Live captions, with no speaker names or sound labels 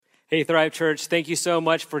Hey, Thrive Church, thank you so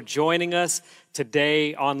much for joining us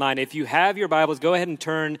today online. If you have your Bibles, go ahead and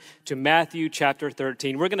turn to Matthew chapter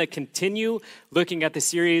 13. We're going to continue looking at the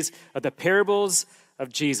series of the parables of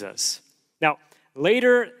Jesus. Now,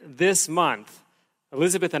 later this month,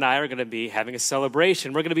 Elizabeth and I are going to be having a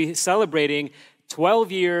celebration. We're going to be celebrating 12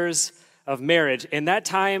 years of marriage. And that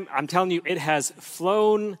time, I'm telling you, it has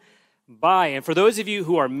flown by. And for those of you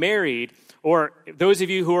who are married, or those of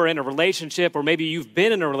you who are in a relationship, or maybe you've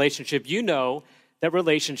been in a relationship, you know that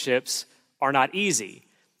relationships are not easy.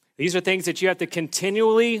 These are things that you have to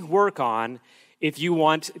continually work on if you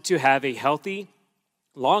want to have a healthy,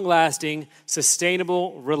 long-lasting,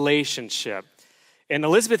 sustainable relationship. And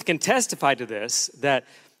Elizabeth can testify to this, that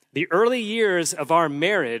the early years of our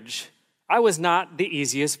marriage, I was not the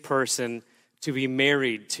easiest person to be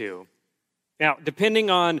married to. Now, depending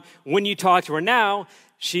on when you talk to her now,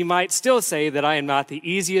 she might still say that I am not the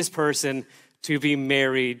easiest person to be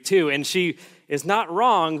married to. And she is not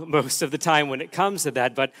wrong most of the time when it comes to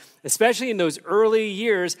that. But especially in those early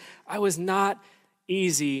years, I was not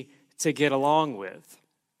easy to get along with.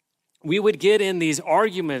 We would get in these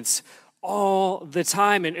arguments all the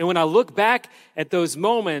time. And when I look back at those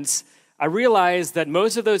moments, I realize that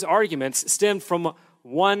most of those arguments stemmed from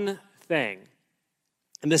one thing.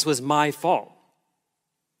 And this was my fault.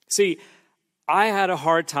 See, I had a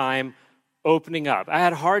hard time opening up. I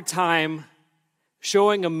had a hard time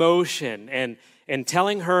showing emotion and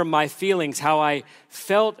telling her my feelings, how I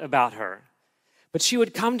felt about her. But she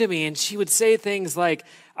would come to me and she would say things like,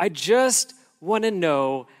 I just want to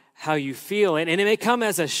know how you feel. And it may come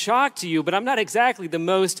as a shock to you, but I'm not exactly the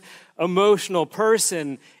most emotional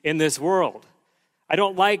person in this world. I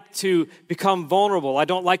don't like to become vulnerable. I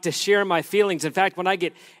don't like to share my feelings. In fact, when I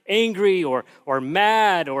get angry or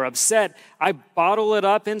mad or upset, I bottle it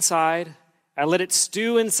up inside. I let it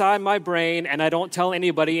stew inside my brain, and I don't tell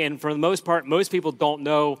anybody. And for the most part, most people don't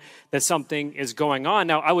know that something is going on.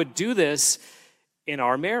 Now, I would do this in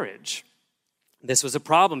our marriage. This was a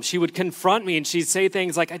problem. She would confront me, and she'd say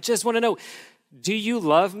things like, I just want to know, do you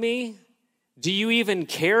love me? Do you even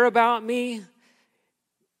care about me?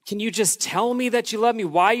 Can you just tell me that you love me,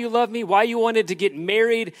 why you love me, why you wanted to get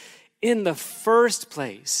married in the first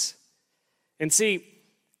place? And see,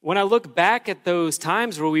 when I look back at those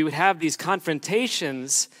times where we would have these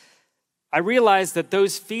confrontations, I realized that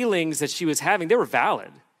those feelings that she was having, they were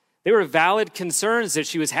valid. They were valid concerns that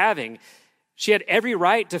she was having. She had every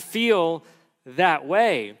right to feel that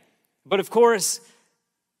way. But of course,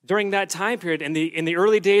 during that time period, in the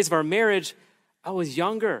early days of our marriage, I was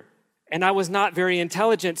younger. And I was not very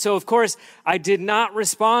intelligent. So, of course, I did not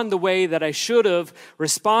respond the way that I should have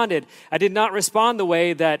responded. I did not respond the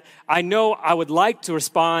way that I know I would like to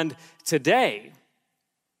respond today.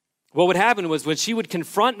 What would happen was when she would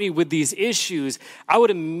confront me with these issues, I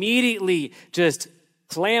would immediately just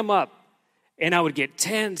clam up. And I would get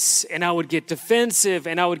tense, and I would get defensive,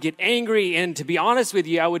 and I would get angry. And to be honest with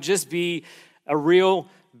you, I would just be a real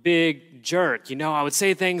big jerk. You know, I would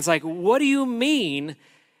say things like, what do you mean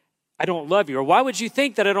I don't love you? Or why would you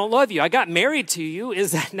think that I don't love you? I got married to you.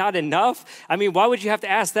 Is that not enough? I mean, why would you have to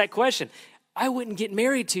ask that question? I wouldn't get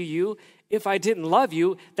married to you if I didn't love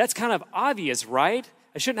you. That's kind of obvious, right?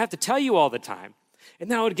 I shouldn't have to tell you all the time. And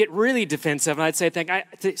then I would get really defensive, and I'd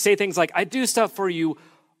say things like, I do stuff for you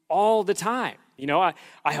all the time. You know, I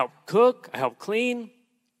help cook, I help clean.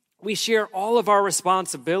 We share all of our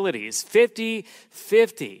responsibilities,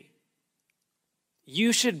 50-50.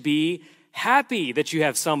 You should be happy that you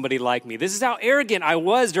have somebody like me. This is how arrogant I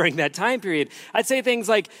was during that time period. I'd say things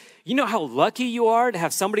like, you know how lucky you are to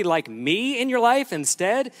have somebody like me in your life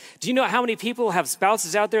instead? Do you know how many people have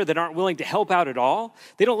spouses out there that aren't willing to help out at all?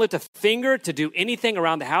 They don't lift a finger to do anything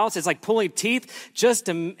around the house. It's like pulling teeth just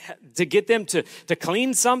to get them to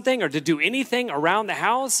clean something or to do anything around the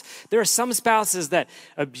house. There are some spouses that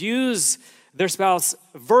abuse their spouse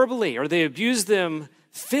verbally, or they abuse them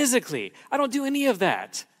physically. I don't do any of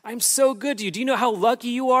that. I'm so good to you. Do you know how lucky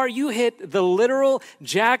you are? You hit the literal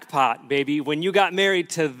jackpot, baby, when you got married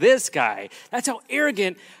to this guy. That's how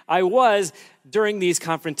arrogant I was during these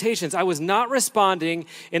confrontations. I was not responding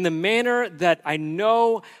in the manner that I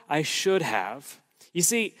know I should have. You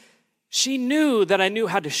see, she knew that I knew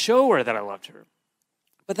how to show her that I loved her.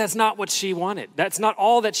 But that's not what she wanted. That's not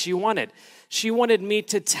all that she wanted. She wanted me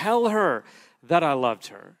to tell her that I loved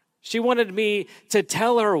her. She wanted me to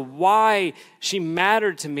tell her why she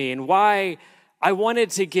mattered to me and why I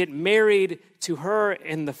wanted to get married to her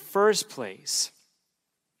in the first place.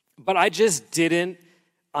 But I just didn't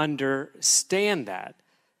understand that.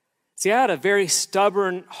 See, I had a very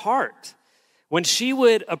stubborn heart. When she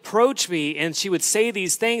would approach me and she would say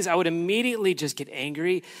these things, I would immediately just get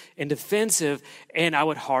angry and defensive, and I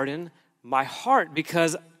would harden my heart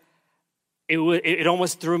because it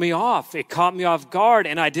almost threw me off. It caught me off guard,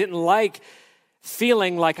 and I didn't like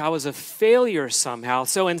feeling like I was a failure somehow.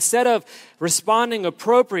 So instead of responding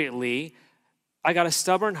appropriately, I got a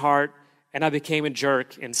stubborn heart, and I became a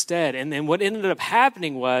jerk instead. And then what ended up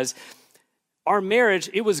happening was our marriage,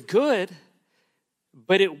 it was good,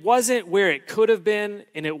 but it wasn't where it could have been,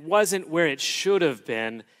 and it wasn't where it should have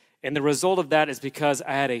been. And the result of that is because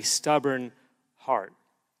I had a stubborn heart.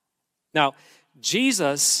 Now,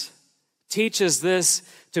 Jesus teaches this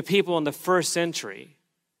to people in the first century.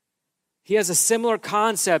 He has a similar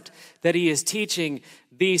concept that he is teaching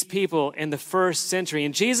these people in the first century.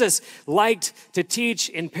 And Jesus liked to teach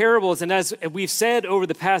in parables. And as we've said over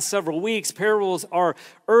the past several weeks, parables are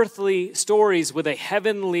earthly stories with a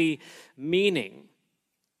heavenly meaning.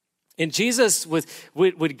 And Jesus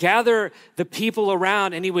would gather the people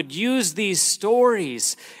around, and he would use these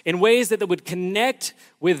stories in ways that would connect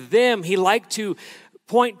with them. He liked to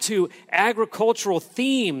point to agricultural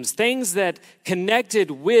themes, things that connected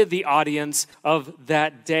with the audience of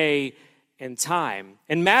that day and time.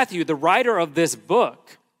 And Matthew, the writer of this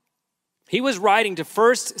book, he was writing to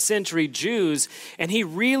first century Jews, and he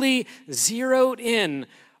really zeroed in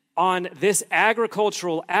on this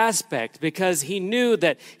agricultural aspect because he knew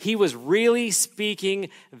that he was really speaking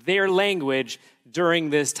their language during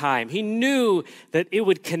this time. He knew that it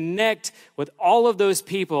would connect with all of those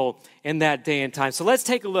people in that day and time. So let's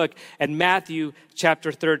take a look at Matthew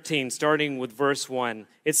chapter 13, starting with verse 1.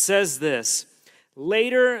 It says this: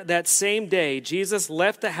 "Later that same day, Jesus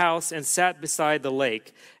left the house and sat beside the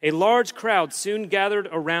lake. A large crowd soon gathered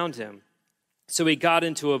around him, so he got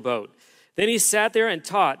into a boat. Then he sat there and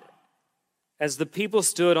taught as the people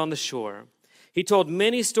stood on the shore. He told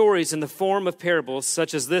many stories in the form of parables,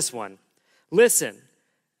 such as this one. Listen,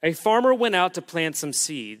 a farmer went out to plant some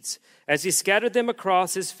seeds. As he scattered them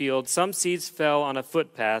across his field, some seeds fell on a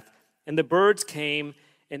footpath, and the birds came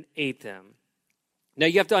and ate them." Now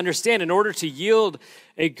you have to understand, in order to yield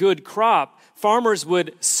a good crop, farmers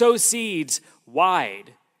would sow seeds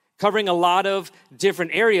wide, covering a lot of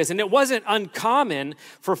different areas. And it wasn't uncommon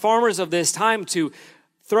for farmers of this time to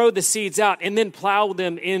throw the seeds out and then plow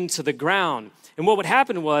them into the ground. And what would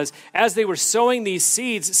happen was, as they were sowing these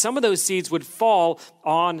seeds, some of those seeds would fall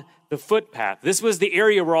on the footpath. This was the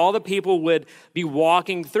area where all the people would be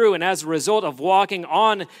walking through. And as a result of walking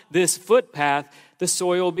on this footpath, the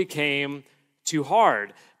soil became too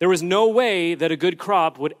hard. There was no way that a good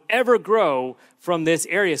crop would ever grow from this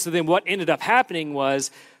area. So then what ended up happening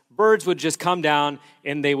was birds would just come down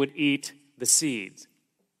and they would eat the seeds.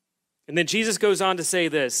 And then Jesus goes on to say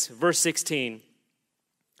this, verse 16,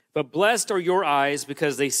 "But blessed are your eyes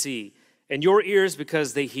because they see, and your ears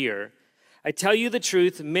because they hear. I tell you the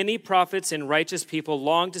truth, many prophets and righteous people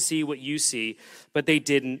long to see what you see, but they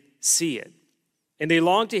didn't see it. And they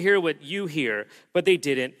long to hear what you hear, but they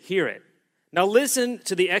didn't hear it. Now listen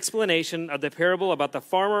to the explanation of the parable about the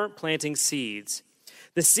farmer planting seeds.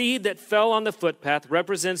 The seed that fell on the footpath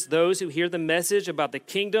represents those who hear the message about the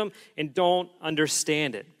kingdom and don't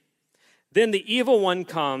understand it. Then the evil one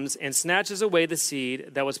comes and snatches away the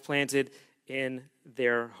seed that was planted in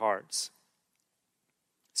their hearts."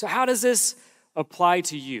 So how does this apply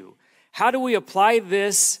to you? How do we apply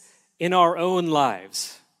this in our own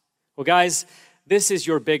lives? Well, guys, this is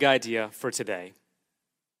your big idea for today.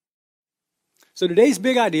 So today's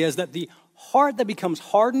big idea is that the heart that becomes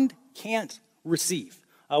hardened can't receive.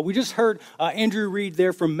 We just heard Andrew read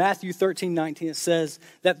there from Matthew 13:19. It says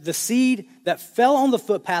that the seed that fell on the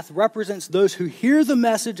footpath represents those who hear the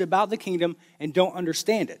message about the kingdom and don't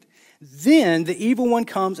understand it. Then the evil one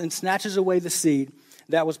comes and snatches away the seed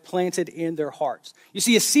that was planted in their hearts. You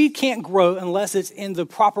see, a seed can't grow unless it's in the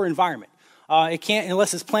proper environment. It can't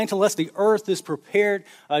unless it's planted, unless the earth is prepared.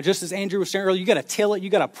 Just as Andrew was saying earlier, you got to till it, you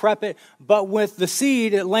got to prep it. But with the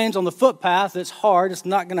seed, it lands on the footpath. It's hard. It's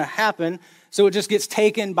not going to happen. So it just gets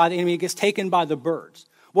taken by the enemy. It gets taken by the birds.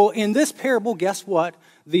 Well, in this parable, guess what?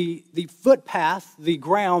 The footpath, the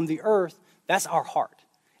ground, the earth, that's our heart.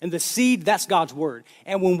 And the seed, that's God's word.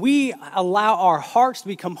 And when we allow our hearts to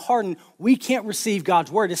become hardened, we can't receive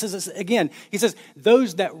God's word. This is, again, he says,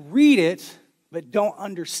 those that read it but don't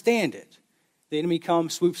understand it, the enemy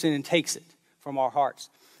comes, swoops in, and takes it from our hearts.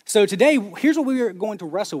 So today, here's what we are going to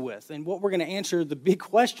wrestle with. And what we're going to answer, the big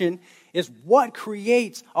question, is what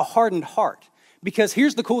creates a hardened heart? Because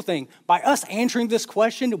here's the cool thing. By us answering this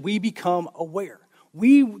question, we become aware.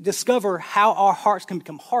 We discover how our hearts can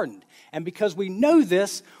become hardened. And because we know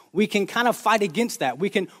this, We can kind of fight against that. We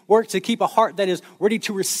can work to keep a heart that is ready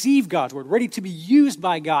to receive God's word, ready to be used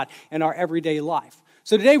by God in our everyday life.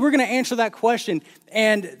 So today we're going to answer that question.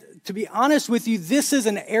 And to be honest with you, this is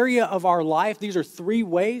an area of our life. These are 3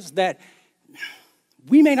 ways that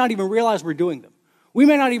we may not even realize we're doing them. We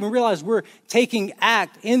may not even realize we're taking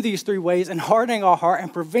act in these 3 ways and hardening our heart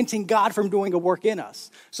and preventing God from doing a work in us.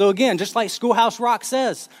 So again, just like Schoolhouse Rock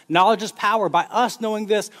says, knowledge is power. By us knowing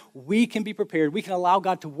this, we can be prepared. We can allow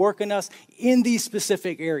God to work in us in these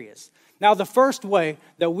specific areas. Now, the first way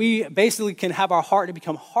that we basically can have our heart to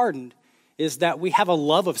become hardened is that we have a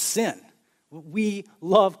love of sin. We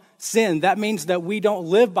love sin. That means that we don't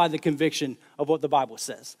live by the conviction of what the Bible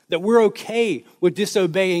says, that we're okay with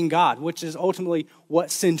disobeying God, which is ultimately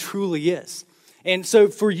what sin truly is. And so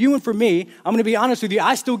for you and for me, I'm going to be honest with you,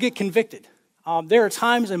 I still get convicted. There are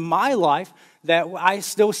times in my life that I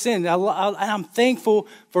still sin. And I'm thankful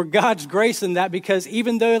for God's grace in that, because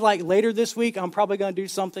even though like later this week, I'm probably going to do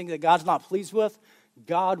something that God's not pleased with,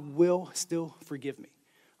 God will still forgive me.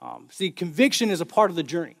 See, conviction is a part of the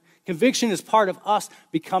journey. Conviction is part of us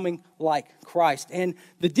becoming like Christ. And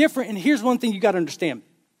here's one thing you got to understand.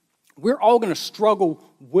 We're all going to struggle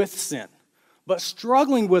with sin. But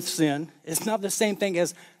struggling with sin is not the same thing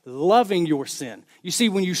as loving your sin. You see,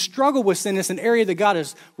 when you struggle with sin, it's an area that God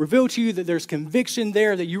has revealed to you, that there's conviction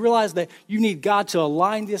there, that you realize that you need God to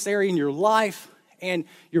align this area in your life, and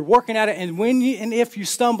you're working at it. And if you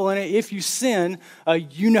stumble in it, if you sin,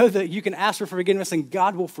 you know that you can ask for forgiveness and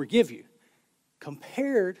God will forgive you.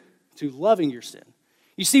 Compared to loving your sin.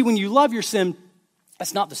 You see, when you love your sin,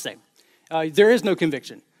 it's not the same. There is no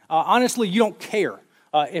conviction. Honestly, you don't care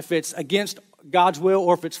if it's against God's will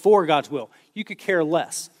or if it's for God's will. You could care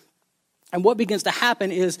less. And what begins to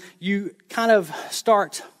happen is you kind of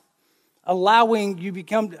start you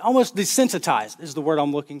become almost desensitized is the word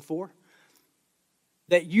I'm looking for.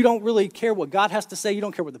 That you don't really care what God has to say. You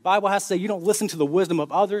don't care what the Bible has to say. You don't listen to the wisdom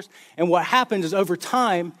of others. And what happens is over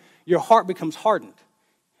time, your heart becomes hardened.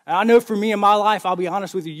 And I know for me in my life, I'll be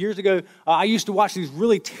honest with you, years ago, I used to watch these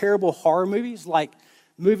really terrible horror movies, like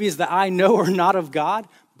movies that I know are not of God,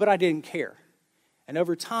 but I didn't care. And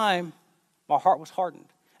over time, my heart was hardened.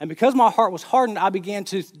 And because my heart was hardened, I began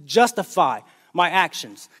to justify my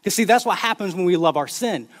actions. Because see, that's what happens when we love our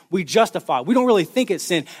sin. We justify. We don't really think it's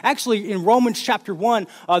sin. Actually, in Romans chapter 1,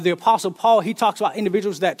 the Apostle Paul, he talks about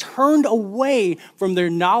individuals that turned away from their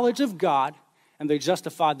knowledge of God and they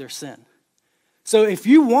justified their sin. So if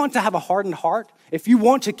you want to have a hardened heart, if you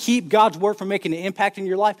want to keep God's word from making an impact in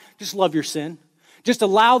your life, just love your sin. Just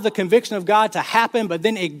allow the conviction of God to happen, but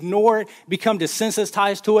then ignore it, become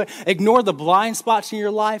desensitized to it, ignore the blind spots in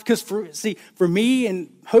your life. Because for me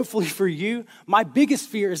and hopefully for you, my biggest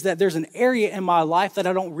fear is that there's an area in my life that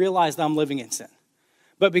I don't realize that I'm living in sin.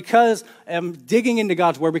 But because I'm digging into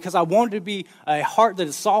God's word, because I want to be a heart that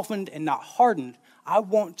is softened and not hardened, I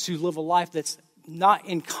want to live a life that's not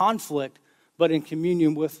in conflict, but in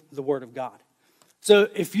communion with the word of God. So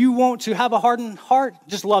if you want to have a hardened heart,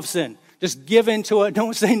 just love sin. Just give into it.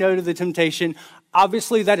 Don't say no to the temptation.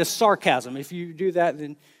 Obviously, that is sarcasm. If you do that,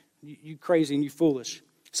 then you crazy and you foolish.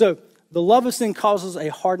 So the love of sin causes a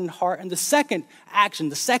hardened heart. And the second action,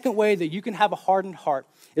 the second way that you can have a hardened heart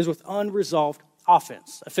is with unresolved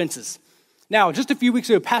offenses. Now, just a few weeks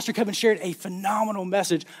ago, Pastor Kevin shared a phenomenal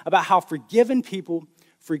message about how forgiven people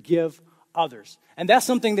forgive others. And that's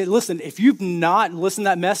something that, listen, if you've not listened to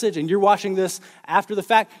that message and you're watching this after the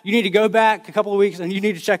fact, you need to go back a couple of weeks and you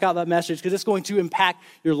need to check out that message because it's going to impact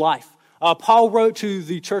your life. Paul wrote to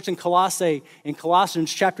the church in Colossae, in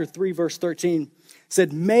Colossians chapter 3, verse 13,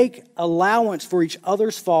 said, make allowance for each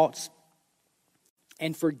other's faults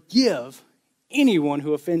and forgive anyone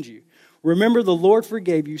who offends you. Remember, the Lord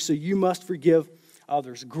forgave you, so you must forgive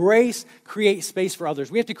others. Grace creates space for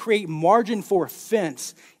others. We have to create margin for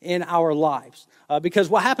offense in our lives. Because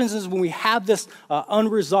what happens is when we have this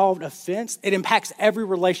unresolved offense, it impacts every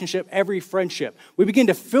relationship, every friendship. We begin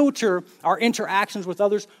to filter our interactions with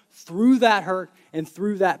others through that hurt and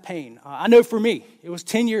through that pain. I know for me, it was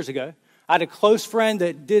 10 years ago. I had a close friend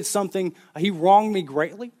that did something, he wronged me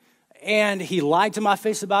greatly. And he lied to my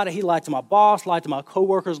face about it. He lied to my boss, lied to my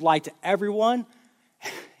coworkers, lied to everyone.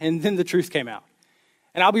 And then the truth came out.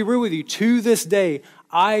 And I'll be real with you, to this day,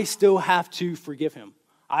 I still have to forgive him.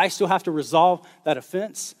 I still have to resolve that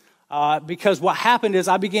offense because what happened is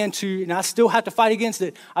I began to, and I still have to fight against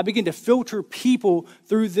it, I began to filter people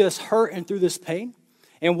through this hurt and through this pain.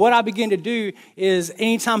 And what I began to do is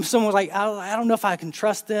anytime someone's like, I don't know if I can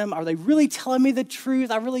trust them. Are they really telling me the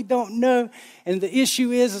truth? I really don't know. And the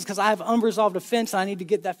issue is because I have unresolved offense and I need to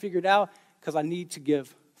get that figured out because I need to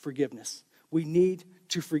give forgiveness. We need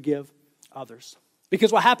to forgive others.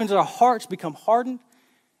 Because what happens is our hearts become hardened,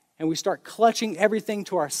 and we start clutching everything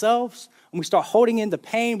to ourselves, and we start holding in the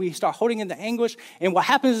pain, we start holding in the anguish, and what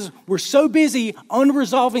happens is we're so busy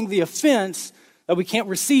unresolving the offense that we can't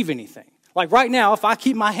receive anything. Like right now, if I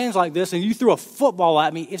keep my hands like this and you throw a football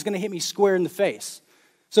at me, it's going to hit me square in the face.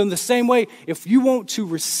 So in the same way, if you want to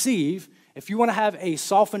receive, if you want to have a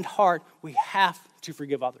softened heart, we have to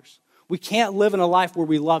forgive others. We can't live in a life where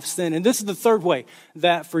we love sin. And this is the third way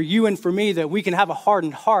that for you and for me that we can have a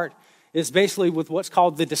hardened heart is basically with what's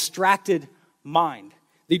called the distracted mind.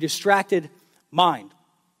 The distracted mind.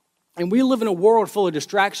 And we live in a world full of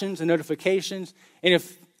distractions and notifications. And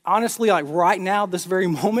if honestly, like right now, this very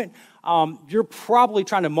moment, you're probably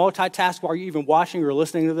trying to multitask while you're even watching or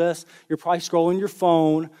listening to this. You're probably scrolling your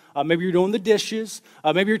phone. Maybe you're doing the dishes.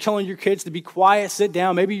 Maybe you're telling your kids to be quiet, sit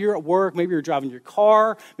down. Maybe you're at work. Maybe you're driving your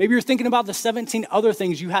car. Maybe you're thinking about the 17 other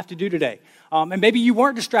things you have to do today. And maybe you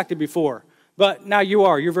weren't distracted before, but now you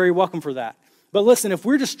are. You're very welcome for that. But listen, if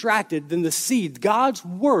we're distracted, then the seed, God's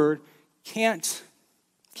word, can't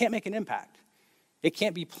make an impact. It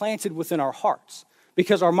can't be planted within our hearts.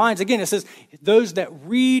 Because our minds, again, it says, those that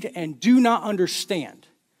read and do not understand.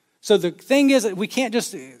 So the thing is that we can't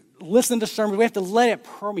just listen to sermons. We have to let it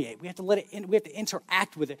permeate. We have to let it in, we have to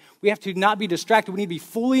interact with it. We have to not be distracted. We need to be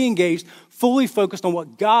fully engaged, fully focused on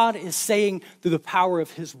what God is saying through the power of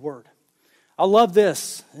his word. I love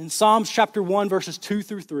this. In Psalms chapter 1, verses 2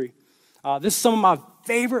 through 3. This is some of my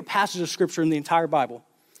favorite passages of scripture in the entire Bible.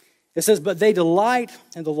 It says, but they delight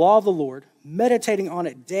in the law of the Lord, meditating on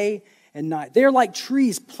it day and night. They are like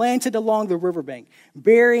trees planted along the riverbank,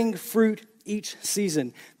 bearing fruit each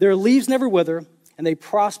season. Their leaves never wither, and they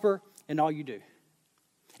prosper in all you do.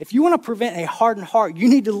 If you want to prevent a hardened heart, you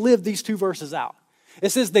need to live these two verses out. It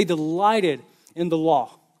says they delighted in the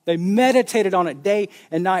law. They meditated on it day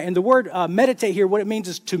and night. And the word meditate here, what it means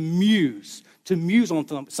is to muse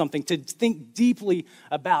on something, to think deeply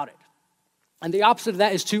about it. And the opposite of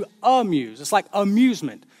that is to amuse. It's like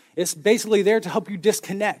amusement. It's basically there to help you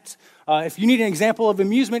disconnect. If you need an example of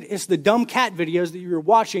amusement, it's the dumb cat videos that you were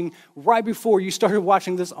watching right before you started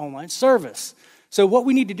watching this online service. So what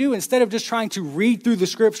we need to do, instead of just trying to read through the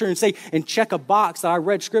scripture and check a box that I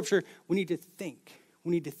read scripture, we need to think. We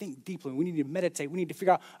need to think deeply. We need to meditate. We need to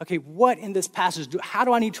figure out, okay, what in this passage, how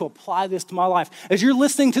do I need to apply this to my life? As you're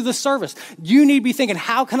listening to the service, you need to be thinking,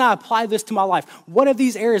 how can I apply this to my life? What of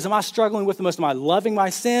these areas am I struggling with the most? Am I loving my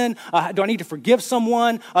sin? Do I need to forgive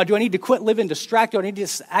someone? Do I need to quit living distracted? Do I need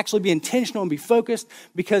to actually be intentional and be focused?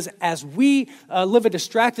 Because as we live a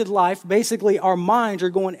distracted life, basically our minds are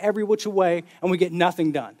going every which way and we get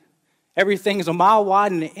nothing done. Everything is a mile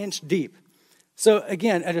wide and an inch deep. So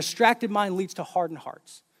again, a distracted mind leads to hardened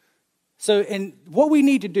hearts. So, and what we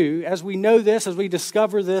need to do, as we know this, as we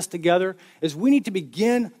discover this together, is we need to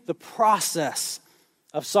begin the process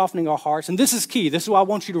of softening our hearts. And this is key. This is what I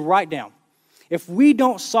want you to write down. If we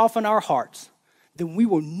don't soften our hearts, then we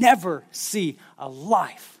will never see a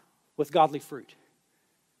life with godly fruit.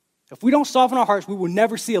 If we don't soften our hearts, we will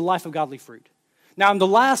never see a life of godly fruit. Now, in the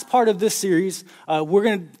last part of this series, we're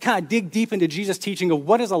going to kind of dig deep into Jesus' teaching of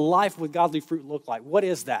what does a life with godly fruit look like? What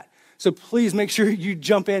is that? So please make sure you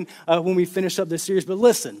jump in when we finish up this series. But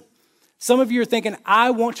listen, some of you are thinking,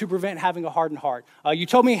 I want to prevent having a hardened heart. You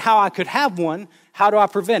told me how I could have one. How do I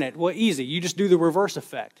prevent it? Well, easy. You just do the reverse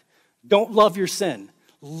effect. Don't love your sin.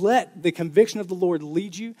 Let the conviction of the Lord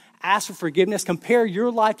lead you. Ask for forgiveness. Compare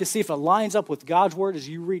your life to see if it lines up with God's word as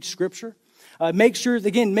you read Scripture. Make sure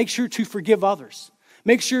to forgive others.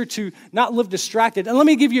 Make sure to not live distracted. And let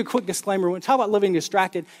me give you a quick disclaimer. When we talk about living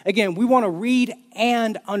distracted, again, we want to read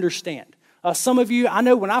and understand. Some of you, I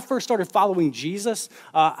know when I first started following Jesus,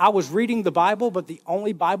 I was reading the Bible, but the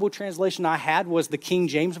only Bible translation I had was the King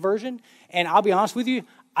James Version. And I'll be honest with you,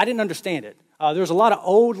 I didn't understand it. There was a lot of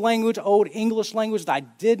old English language that I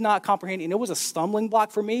did not comprehend, and it was a stumbling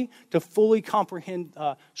block for me to fully comprehend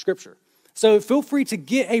Scripture. So feel free to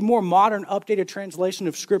get a more modern, updated translation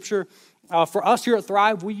of Scripture. For us here at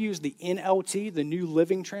Thrive, we use the NLT, the New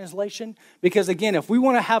Living Translation, because again, if we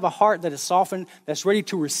want to have a heart that is softened, that's ready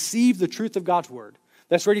to receive the truth of God's Word,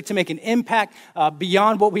 that's ready to make an impact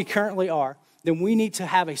beyond what we currently are, then we need to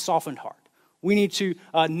have a softened heart. We need to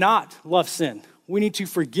not love sin. We need to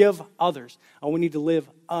forgive others, and we need to live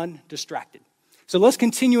undistracted. So let's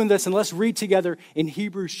continue in this, and let's read together in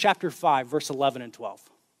Hebrews chapter 5, verse 11 and 12.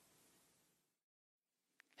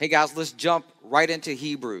 Hey guys, let's jump right into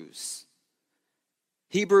Hebrews.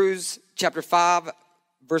 Hebrews chapter 5,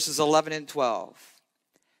 verses 11 and 12.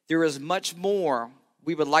 There is much more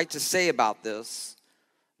we would like to say about this,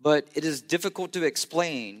 but it is difficult to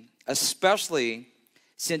explain, especially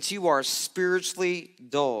since you are spiritually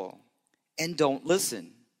dull. and don't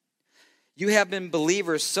listen. You have been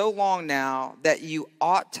believers so long now that you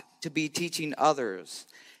ought to be teaching others.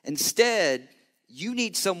 Instead, you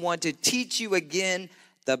need someone to teach you again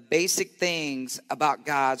the basic things about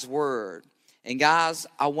God's word. And guys,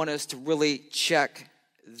 I want us to really check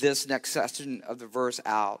this next section of the verse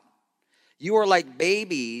out. You are like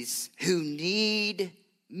babies who need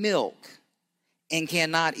milk and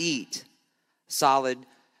cannot eat solid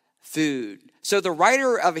food. So the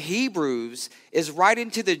writer of Hebrews is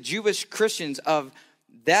writing to the Jewish Christians of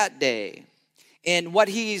that day. And what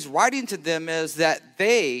he's writing to them is that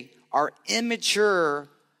they are immature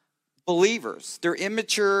believers. They're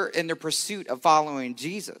immature in their pursuit of following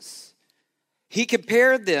Jesus. He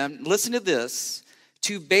compared them, listen to this,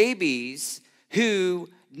 to babies who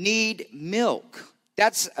need milk.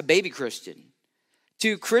 That's a baby Christian.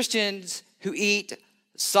 To Christians who eat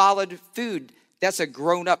solid food. That's a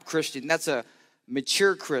grown-up Christian. That's a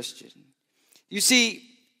mature Christian. You see,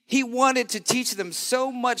 he wanted to teach them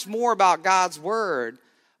so much more about God's word,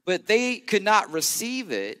 but they could not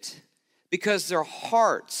receive it because their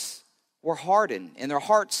hearts were hardened and their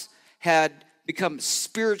hearts had become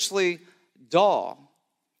spiritually dull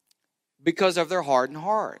because of their hardened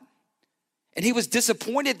heart. And he was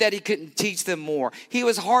disappointed that he couldn't teach them more. He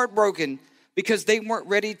was heartbroken because they weren't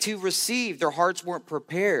ready to receive. Their hearts weren't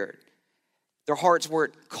prepared. Their hearts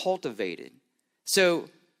weren't cultivated. So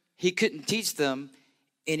he couldn't teach them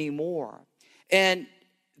anymore. And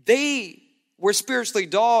they were spiritually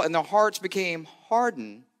dull and their hearts became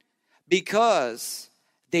hardened because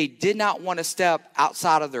they did not want to step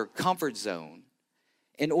outside of their comfort zone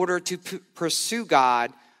in order to pursue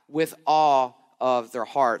God with all of their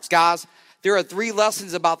hearts. Guys, there are 3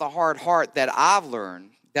 lessons about the hard heart that I've learned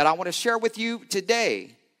that I want to share with you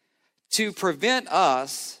today to prevent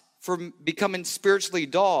us from becoming spiritually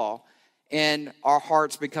dull and our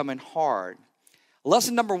hearts becoming hard.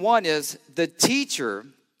 Lesson number 1 is the teacher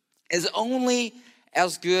is only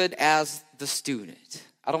as good as the student.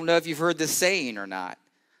 I don't know if you've heard this saying or not.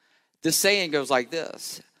 This saying goes like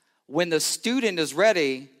this: when the student is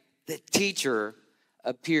ready, the teacher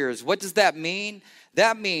appears. What does that mean?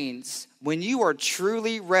 That means when you are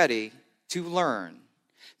truly ready to learn,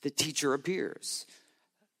 the teacher appears.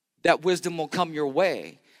 That wisdom will come your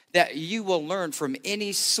way, that you will learn from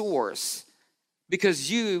any source because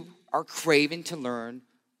you are craving to learn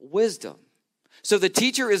wisdom. So the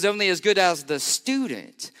teacher is only as good as the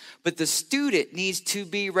student, but the student needs to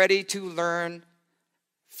be ready to learn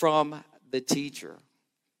from the teacher.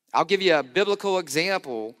 I'll give you a biblical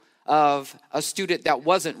example of a student that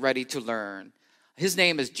wasn't ready to learn. His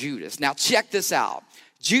name is Judas. Now check this out.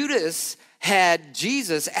 Judas had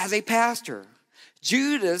Jesus as a pastor.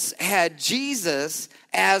 Judas had Jesus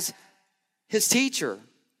as his teacher.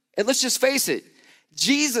 And let's just face it,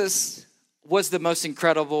 Jesus was the most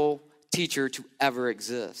incredible teacher to ever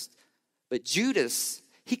exist. But Judas,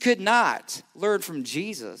 he could not learn from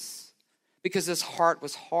Jesus because his heart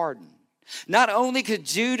was hardened. Not only could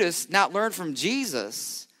Judas not learn from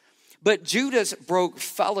Jesus, but Judas broke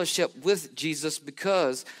fellowship with Jesus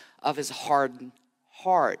because of his hardened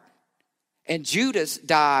heart. And Judas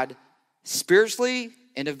died spiritually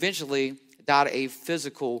and eventually died a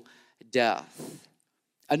physical death.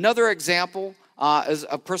 Another example is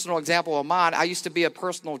a personal example of mine. I used to be a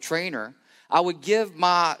personal trainer. I would give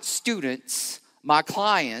my students, my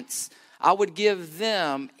clients, I would give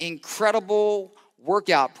them incredible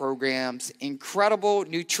workout programs, incredible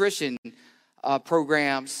nutrition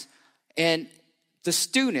programs, and the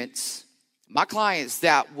students, my clients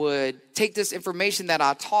that would take this information that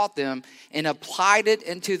I taught them and applied it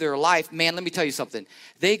into their life, man, let me tell you something.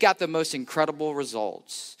 They got the most incredible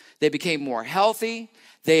results. They became more healthy.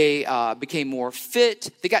 They became more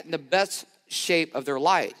fit. They got in the best shape of their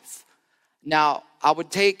life. Now, I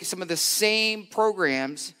would take some of the same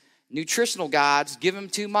programs, nutritional guides, give them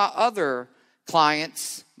to my other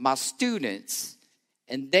clients, my students,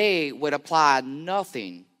 and they would apply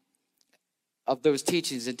nothing of those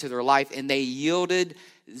teachings into their life, and they yielded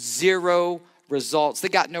 0 results. They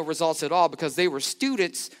got no results at all because they were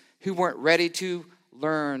students who weren't ready to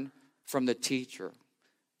learn from the teacher.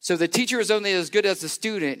 So the teacher is only as good as the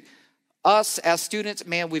student. Us as students,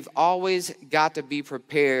 man, we've always got to be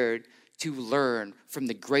prepared to learn from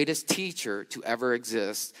the greatest teacher to ever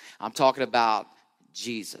exist. I'm talking about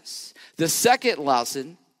Jesus. The second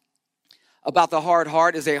lesson about the hard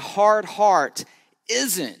heart is a hard heart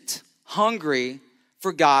isn't hungry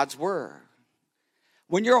for God's word.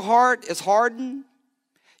 When your heart is hardened,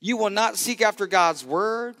 you will not seek after God's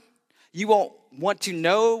word. You won't want to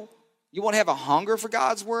know. You won't have a hunger for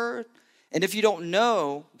God's word. And if you don't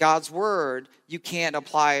know God's word, you can't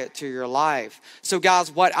apply it to your life. So guys,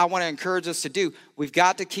 what I want to encourage us to do, we've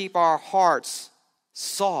got to keep our hearts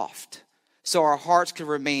soft so our hearts can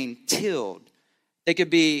remain tilled. They could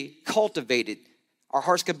be cultivated. Our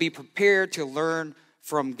hearts could be prepared to learn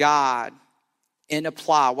from God and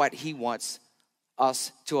apply what he wants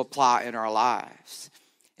us to apply in our lives.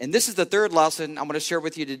 And this is the third lesson I'm going to share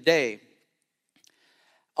with you today.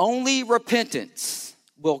 Only repentance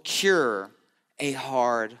will cure a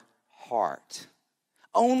hard heart.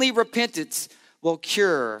 Only repentance will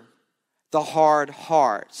cure the hard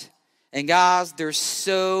heart. And guys, there's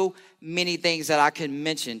so many things that I can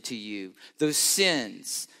mention to you. Those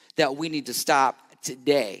sins that we need to stop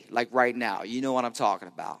today, like right now. You know what I'm talking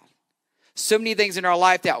about. So many things in our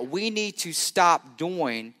life that we need to stop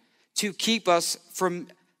doing to keep us from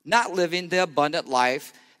not living the abundant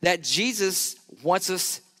life that Jesus wants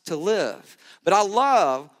us to live. But I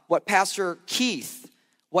love what Pastor Keith,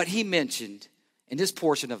 what he mentioned in his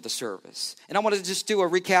portion of the service. And I want to just do a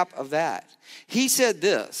recap of that. He said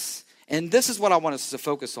this, and this is what I want us to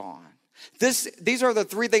focus on. These are the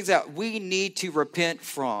three things that we need to repent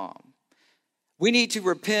from. We need to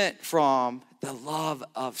repent from the love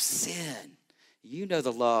of sin. You know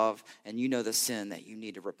the love and you know the sin that you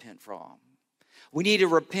need to repent from. We need to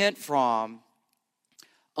repent from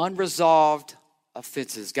unresolved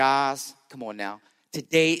offenses. Guys, come on now.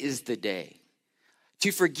 Today is the day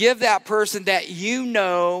to forgive that person that you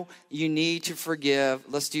know you need to forgive.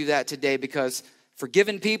 Let's do that today, because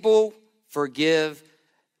forgiven people forgive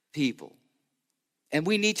people. And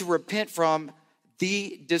we need to repent from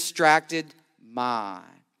the distracted mind.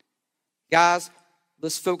 Guys,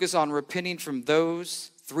 let's focus on repenting from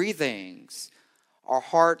those three things. Our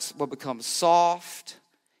hearts will become soft,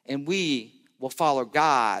 and we will follow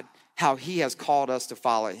God how he has called us to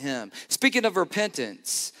follow him. Speaking of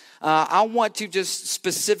repentance, I want to just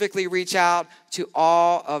specifically reach out to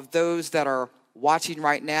all of those that are watching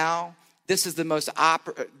right now. This is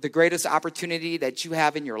the greatest opportunity that you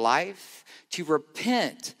have in your life to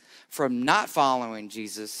repent from not following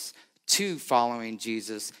Jesus to following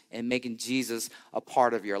Jesus and making Jesus a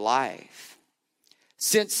part of your life.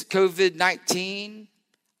 Since COVID-19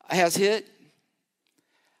 has hit,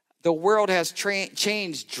 the world has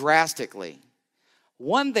changed drastically.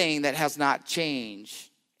 One thing that has not changed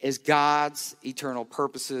is God's eternal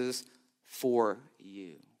purposes for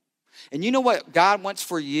you. And you know what God wants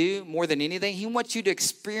for you more than anything? He wants you to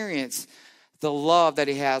experience the love that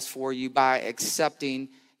he has for you by accepting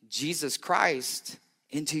Jesus Christ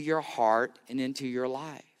into your heart and into your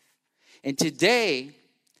life. And today,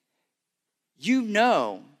 you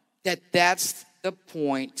know that that's the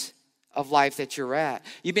point of life that you're at.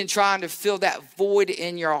 You've been trying to fill that void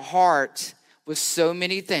in your heart with so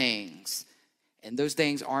many things, and those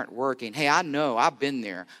things aren't working. Hey, I know, I've been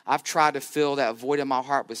there. I've tried to fill that void in my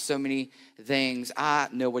heart with so many things. I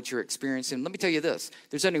know what you're experiencing. Let me tell you this.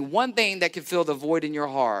 There's only one thing that can fill the void in your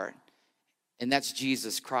heart, and that's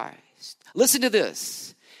Jesus Christ. Listen to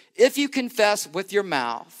this. If you confess with your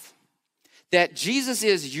mouth that Jesus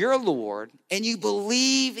is your Lord, and you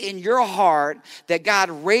believe in your heart that God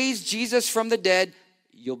raised Jesus from the dead,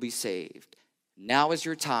 you'll be saved. Now is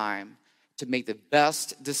your time to make the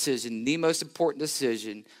best decision, the most important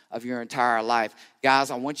decision of your entire life. Guys,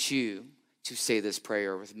 I want you to say this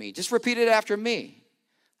prayer with me. Just repeat it after me.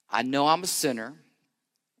 I know I'm a sinner.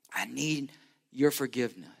 I need your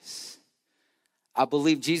forgiveness. I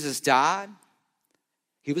believe Jesus died.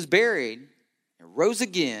 He was buried and rose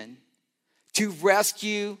again to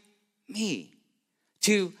rescue me,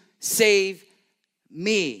 to save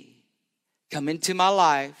me. Come into my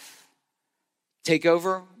life, take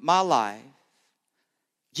over my life,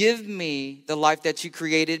 give me the life that you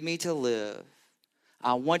created me to live.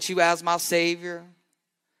 I want you as my Savior.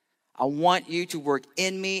 I want you to work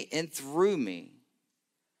in me and through me.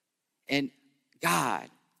 And God,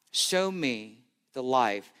 show me the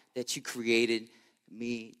life that you created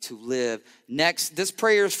me to live. Next, this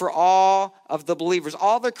prayer is for all of the believers,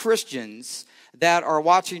 all the Christians that are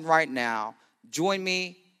watching right now. Join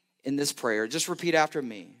me in this prayer. Just repeat after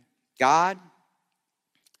me. God,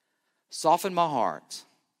 soften my heart.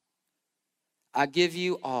 I give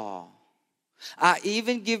you all. I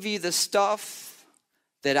even give you the stuff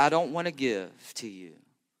that I don't want to give to you.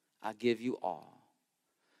 I give you all.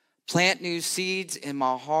 Plant new seeds in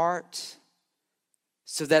my heart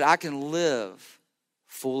so that I can live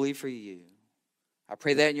fully for you. I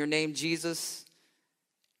pray that in your name, Jesus.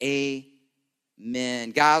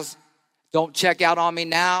 Amen. Guys, don't check out on me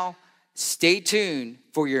now. Stay tuned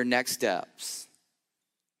for your next steps.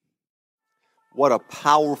 What a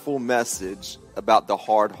powerful message about the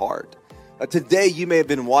hard heart. Today, you may have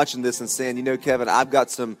been watching this and saying, you know, Kevin, I've got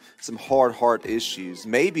some hard heart issues.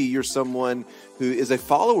 Maybe you're someone who is a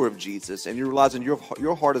follower of Jesus, and you're realizing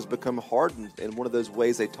your heart has become hardened in one of those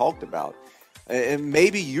ways they talked about. And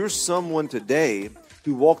maybe you're someone today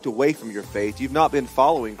who walked away from your faith. You've not been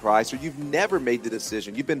following Christ, or you've never made the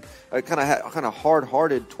decision. You've been kind of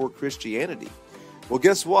hard-hearted toward Christianity. Well,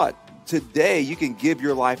 guess what? Today, you can give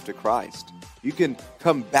your life to Christ. You can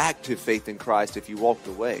come back to faith in Christ if you walked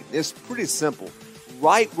away. It's pretty simple.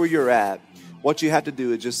 Right where you're at, what you have to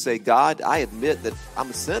do is just say, God, I admit that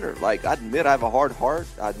I'm a sinner. Like, I admit I have a hard heart.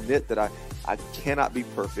 I admit that I cannot be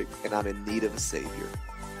perfect, and I'm in need of a Savior.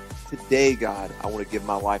 Today, God, I want to give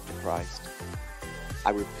my life to Christ.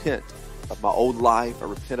 I repent of my old life. I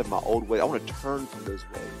repent of my old ways. I want to turn from those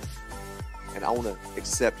ways, and I want to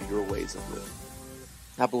accept your ways of living.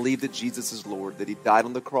 I believe that Jesus is Lord, that he died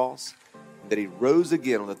on the cross, that he rose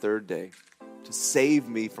again on the third day to save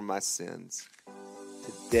me from my sins.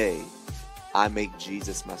 Today, I make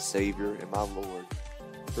Jesus my Savior and my Lord.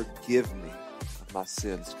 Forgive me of my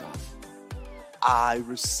sins, God. I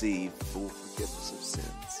receive full forgiveness of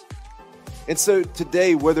sins. And so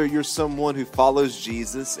today, whether you're someone who follows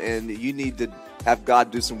Jesus and you need to have God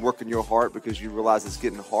do some work in your heart because you realize it's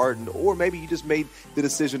getting hardened, or maybe you just made the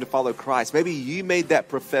decision to follow Christ. Maybe you made that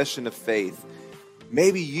profession of faith.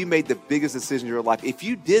 Maybe you made the biggest decision in your life. If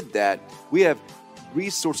you did that, we have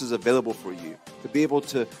resources available for you to be able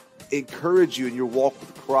to encourage you in your walk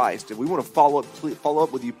with Christ. And we want to follow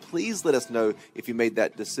up with you. Please let us know if you made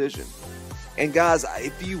that decision. And guys,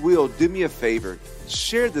 if you will, do me a favor.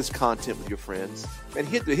 Share this content with your friends. And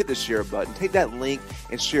hit the share button. Take that link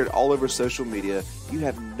and share it all over social media. You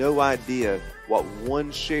have no idea what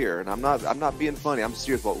one share, and I'm not being funny, I'm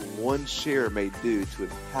serious, what one share may do to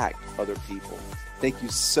impact other people. Thank you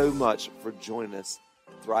so much for joining us,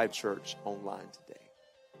 Thrive Church Online today.